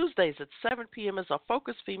 Tuesdays at 7 p.m. is our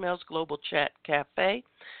Focus Females Global Chat Cafe.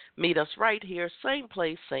 Meet us right here, same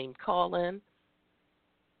place, same call-in.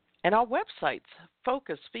 And our websites,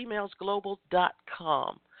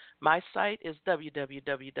 focusfemalesglobal.com. My site is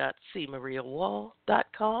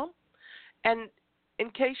www.cmariawall.com. And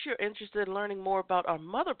in case you're interested in learning more about our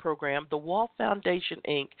mother program, the Wall Foundation,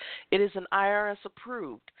 Inc., it is an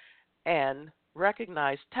IRS-approved and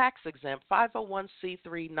recognized tax-exempt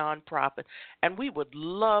 501c3 nonprofit, and we would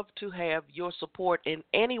love to have your support in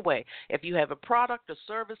any way. If you have a product or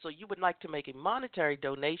service or you would like to make a monetary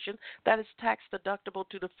donation that is tax-deductible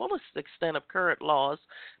to the fullest extent of current laws,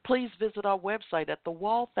 please visit our website at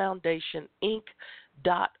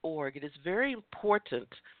thewallfoundationinc.org. It is very important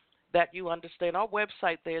that you understand our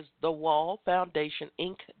website there is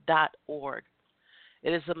thewallfoundationinc.org.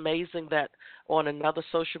 It is amazing that on another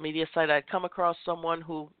social media site I'd come across someone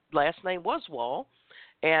whose last name was Wall,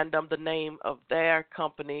 and the name of their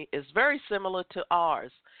company is very similar to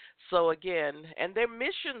ours. So again, and their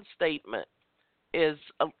mission statement is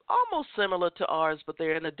almost similar to ours, but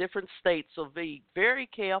they're in a different state, so be very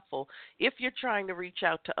careful if you're trying to reach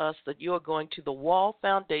out to us that you're going to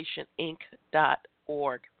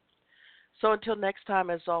thewallfoundationinc.org. So until next time,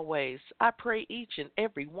 as always, I pray each and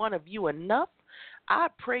every one of you enough. I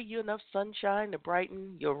pray you enough sunshine to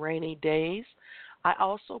brighten your rainy days. I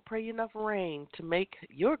also pray you enough rain to make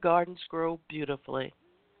your gardens grow beautifully.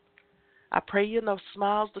 I pray you enough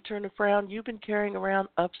smiles to turn the frown you've been carrying around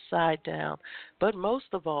upside down. But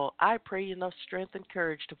most of all, I pray you enough strength and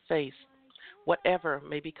courage to face whatever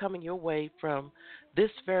may be coming your way from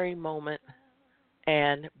this very moment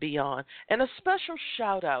and beyond. And a special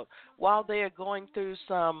shout out while they are going through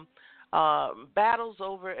some battles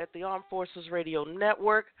over at the Armed Forces Radio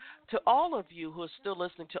Network, to all of you who are still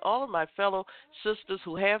listening, to all of my fellow sisters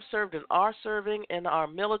who have served and are serving in our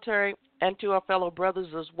military, and to our fellow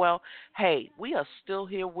brothers as well. Hey, we are still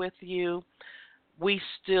here with you. We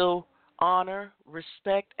still honor,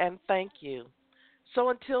 respect, and thank you. So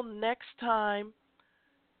until next time,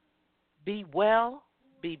 be well,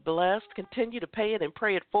 be blessed, continue to pay it and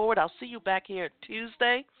pray it forward. I'll see you back here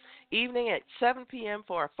Tuesday evening at 7 p.m.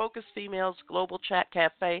 for our Focus Females Global Chat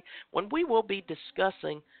Cafe, when we will be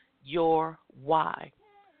discussing your why.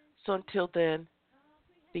 So until then,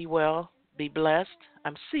 be well, be blessed.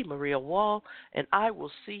 I'm C. Maria Wall, and I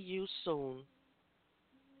will see you soon.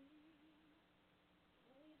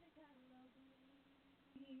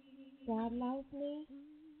 God loves me,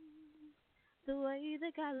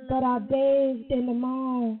 but I bathed in the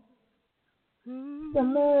mall.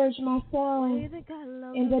 Submerge myself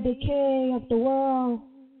in the decay of the world.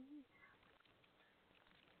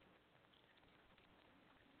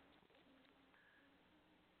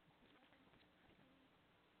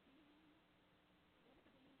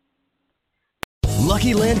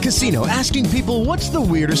 Lucky Land Casino, asking people, what's the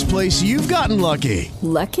weirdest place you've gotten lucky?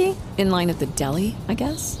 Lucky? In line at the deli, I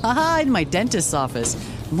guess? Aha, in my dentist's office.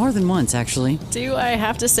 More than once, actually. Do I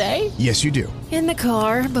have to say? Yes, you do. In the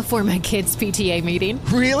car before my kids' PTA meeting.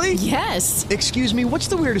 Really? Yes. Excuse me, what's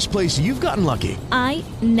the weirdest place you've gotten lucky? I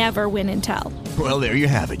never win and tell. Well, there you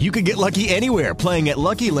have it. You can get lucky anywhere, playing at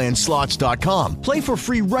LuckyLandSlots.com. Play for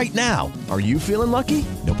free right now. Are you feeling lucky?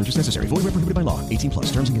 No purchase necessary. Void where prohibited by law. 18+.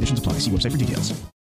 Terms and conditions apply. See website for details.